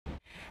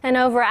And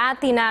over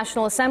at the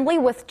National Assembly,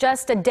 with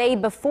just a day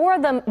before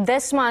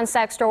this month's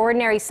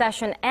extraordinary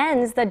session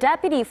ends, the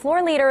deputy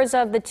floor leaders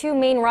of the two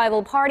main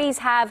rival parties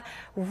have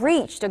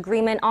reached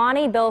agreement on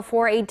a bill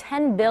for a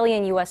 $10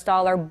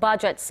 billion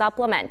budget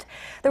supplement.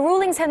 The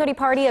ruling Saenuri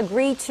Party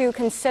agreed to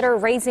consider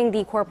raising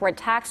the corporate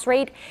tax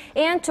rate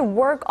and to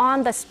work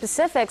on the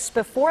specifics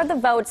before the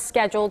vote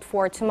scheduled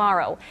for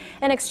tomorrow.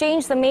 In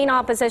exchange, the main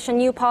opposition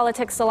New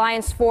Politics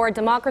Alliance for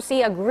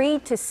Democracy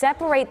agreed to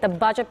separate the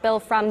budget bill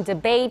from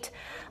debate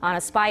on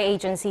a spy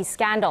agency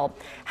scandal.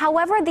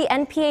 However, the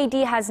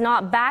NPAD has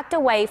not backed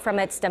away from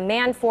its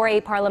demand for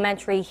a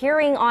parliamentary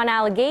hearing on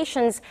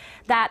allegations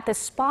that the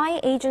spy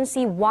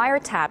agency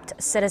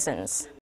wiretapped citizens.